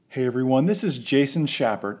Hey everyone, this is Jason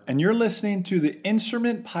Schappert, and you're listening to the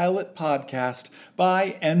Instrument Pilot Podcast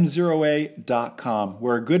by M0A.com,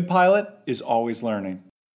 where a good pilot is always learning.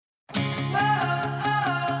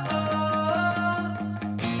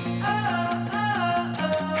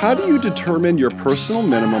 How do you determine your personal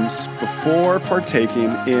minimums before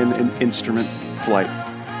partaking in an instrument flight?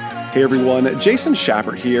 Hey everyone, Jason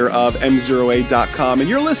Schappert here of M0A.com, and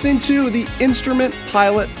you're listening to the Instrument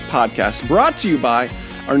Pilot Podcast, brought to you by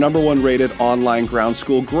our number one rated online ground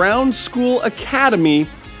school,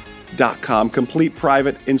 GroundSchoolAcademy.com, complete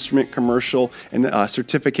private instrument, commercial, and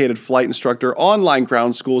certificated flight instructor online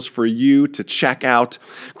ground schools for you to check out.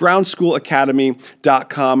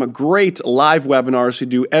 GroundSchoolAcademy.com, great live webinars we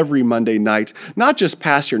do every Monday night. Not just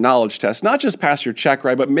pass your knowledge test, not just pass your check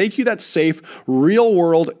ride, but make you that safe,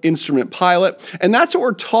 real-world instrument pilot. And that's what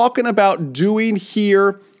we're talking about doing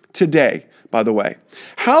here today. By the way,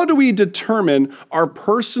 how do we determine our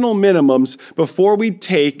personal minimums before we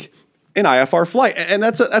take an IFR flight? And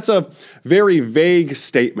that's a very vague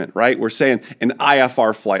statement, right? We're saying an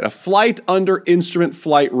IFR flight, a flight under instrument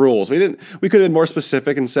flight rules. We could have been more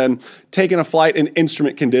specific and said taking a flight in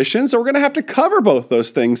instrument conditions. So we're going to have to cover both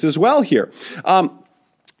those things as well here.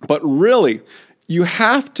 But really, you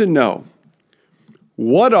have to know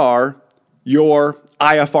what are your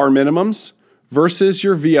IFR minimums versus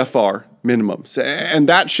your VFR minimums. And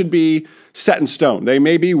that should be set in stone. They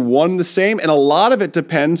may be one the same, and a lot of it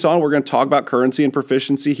depends on, we're going to talk about currency and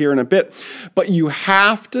proficiency here in a bit, but you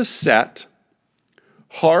have to set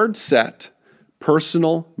hard set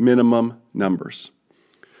personal minimum numbers.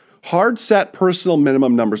 Hard set personal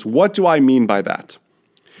minimum numbers. What do I mean by that?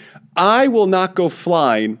 I will not go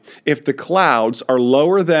flying if the clouds are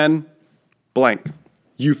lower than blank.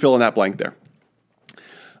 You fill in that blank there.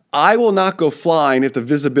 I will not go flying if the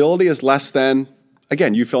visibility is less than,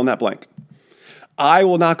 again, you fill in that blank. I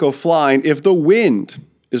will not go flying if the wind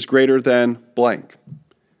is greater than blank.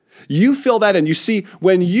 You fill that in. You see,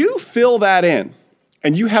 when you fill that in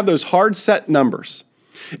and you have those hard set numbers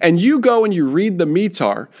and you go and you read the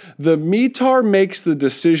METAR makes the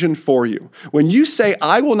decision for you. When you say,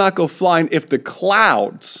 I will not go flying if the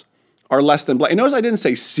clouds are less than blank. And notice I didn't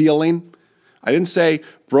say ceiling. I didn't say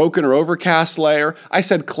broken or overcast layer. I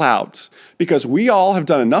said clouds, because we all have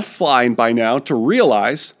done enough flying by now to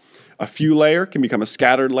realize a few layer can become a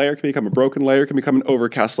scattered layer, can become a broken layer, can become an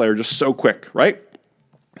overcast layer just so quick, right?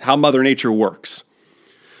 How Mother Nature works.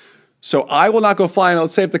 So I will not go flying,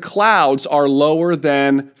 let's say if the clouds are lower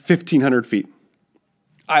than 1,500 feet.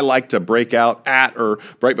 I like to break out at or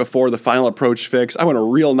right before the final approach fix. I want a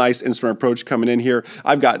real nice instrument approach coming in here.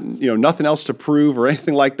 I've got nothing else to prove or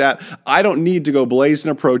anything like that. I don't need to go blazing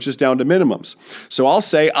approaches down to minimums. So I'll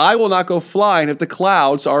say I will not go flying if the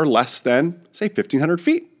clouds are less than, say, 1,500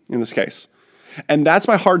 feet in this case. And that's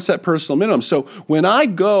my hard set personal minimum. So when I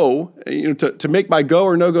go to make my go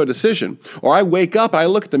or no go decision, or I wake up and I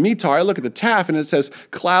look at the METAR, I look at the TAF, and it says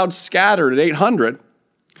clouds scattered at 800,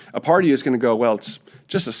 a party is going to go, well, it's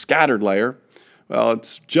just a scattered layer. Well,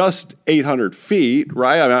 it's just 800 feet,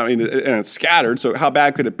 right? I mean, and it's scattered, so how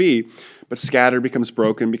bad could it be? But scattered becomes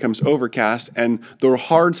broken, becomes overcast, and the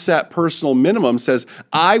hard set personal minimum says,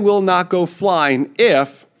 I will not go flying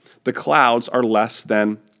if the clouds are less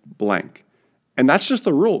than blank. And that's just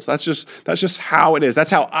the rules. That's just how it is.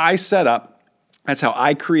 That's how I set up. That's how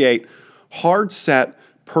I create hard set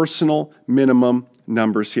personal minimum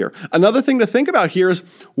numbers here. Another thing to think about here is,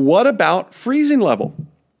 what about freezing level?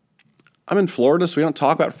 I'm in Florida, so we don't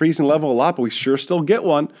talk about freezing level a lot, but we sure still get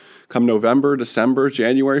one. Come November, December,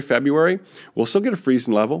 January, February, we'll still get a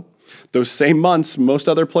freezing level. Those same months, most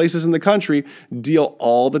other places in the country deal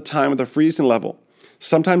all the time with a freezing level.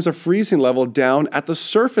 Sometimes a freezing level down at the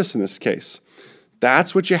surface in this case.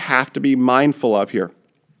 That's what you have to be mindful of here.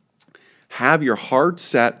 Have your hard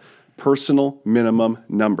set personal minimum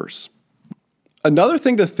numbers. Another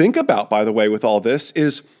thing to think about, by the way, with all this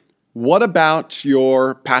is, what about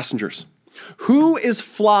your passengers? Who is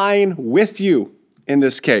flying with you in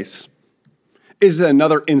this case? Is it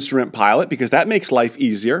another instrument pilot? Because that makes life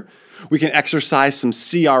easier. We can exercise some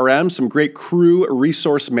CRM, some great crew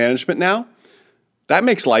resource management now. That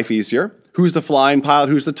makes life easier. Who's the flying pilot?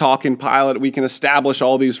 Who's the talking pilot? We can establish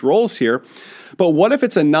all these roles here. But what if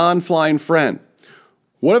it's a non-flying friend?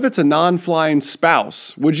 What if it's a non-flying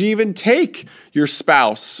spouse? Would you even take your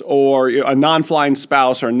spouse or a non-flying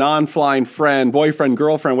spouse or a non-flying friend, boyfriend,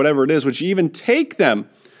 girlfriend, whatever it is, would you even take them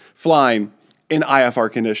flying in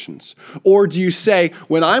IFR conditions? Or do you say,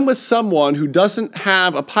 when I'm with someone who doesn't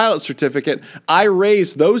have a pilot certificate, I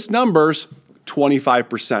raise those numbers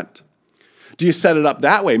 25%? Do you set it up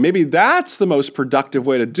that way? Maybe that's the most productive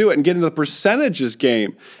way to do it and get into the percentages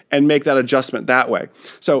game and make that adjustment that way.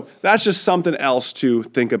 So that's just something else to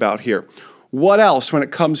think about here. What else when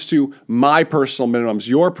it comes to my personal minimums,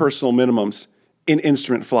 your personal minimums in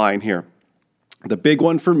instrument flying here? The big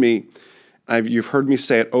one for me, you've heard me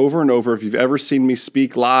say it over and over. If you've ever seen me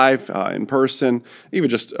speak live, in person, even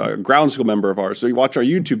just a ground school member of ours, so you watch our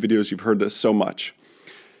YouTube videos, you've heard this so much,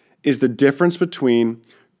 is the difference between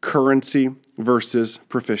currency versus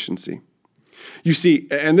proficiency. You see,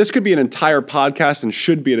 and this could be an entire podcast and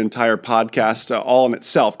should be an entire podcast all in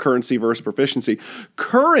itself, currency versus proficiency.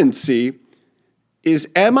 Currency is,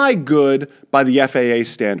 am I good by the FAA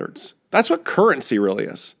standards? That's what currency really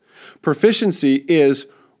is. Proficiency is,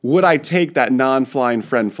 would I take that non-flying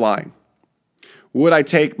friend flying? Would I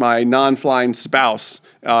take my non-flying spouse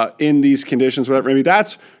in these conditions, whatever? Maybe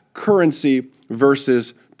that's currency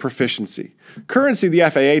versus proficiency. Currency, the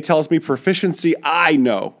FAA tells me. Proficiency, I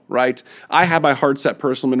know, right? I have my hard set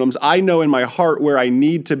personal minimums. I know in my heart where I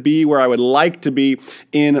need to be, where I would like to be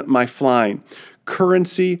in my flying.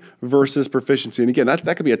 Currency versus proficiency. And again,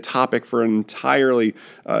 that could be a topic for an entirely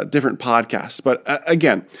different podcast. But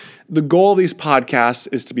again, the goal of these podcasts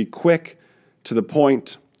is to be quick, to the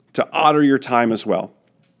point, to honor your time as well.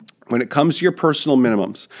 When it comes to your personal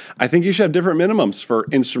minimums, I think you should have different minimums for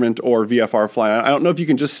instrument or VFR flying. I don't know if you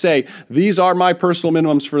can just say, these are my personal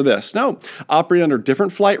minimums for this. No, operate under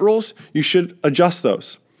different flight rules. You should adjust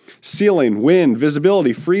those. Ceiling, wind,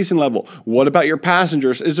 visibility, freezing level. What about your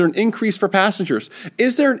passengers? Is there an increase for passengers?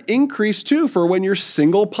 Is there an increase too for when you're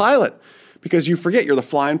single pilot? Because you forget you're the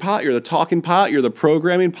flying pilot, you're the talking pilot, you're the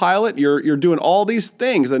programming pilot, you're doing all these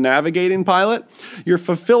things, the navigating pilot. You're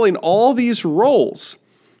fulfilling all these roles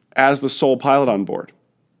as the sole pilot on board.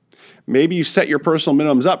 Maybe you set your personal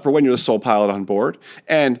minimums up for when you're the sole pilot on board,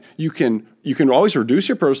 and you can always reduce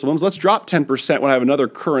your personal minimums. Let's drop 10% when I have another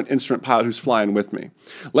current instrument pilot who's flying with me.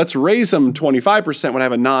 Let's raise them 25% when I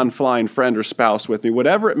have a non-flying friend or spouse with me.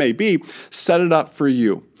 Whatever it may be, set it up for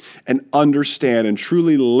you and understand and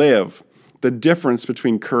truly live the difference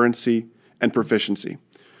between currency and proficiency.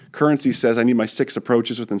 Currency says I need my 6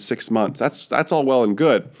 approaches within 6 months. That's all well and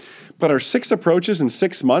good. But are 6 approaches in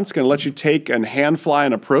 6 months going to let you take and hand fly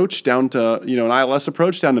an approach down to, an ILS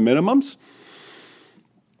approach down to minimums?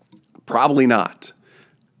 Probably not.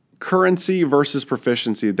 Currency versus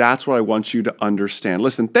proficiency, that's what I want you to understand.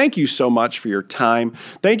 Listen, thank you so much for your time.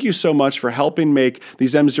 Thank you so much for helping make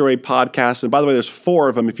these M08 podcasts. And by the way, there's 4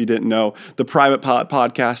 of them if you didn't know. The Private Pilot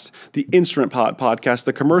Podcast, the Instrument Pilot Podcast,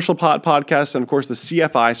 the Commercial Pilot Podcast, and of course the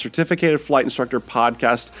CFI, Certificated Flight Instructor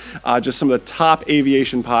Podcast. Just some of the top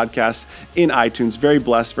aviation podcasts in iTunes. Very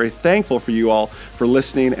blessed, very thankful for you all for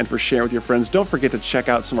listening and for sharing with your friends. Don't forget to check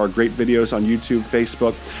out some of our great videos on YouTube,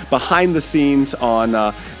 Facebook, behind the scenes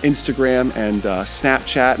on Instagram and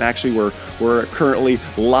Snapchat, and actually we're currently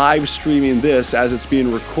live streaming this as it's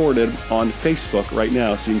being recorded on Facebook right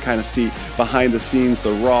now, so you can kind of see behind the scenes,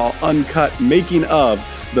 the raw, uncut making of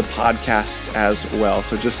the podcasts as well.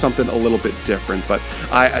 So just something a little bit different. But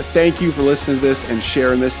I thank you for listening to this and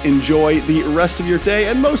sharing this. Enjoy the rest of your day,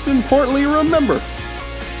 and most importantly, remember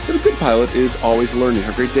that a good pilot is always learning.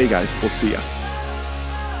 Have a great day, guys. We'll see ya.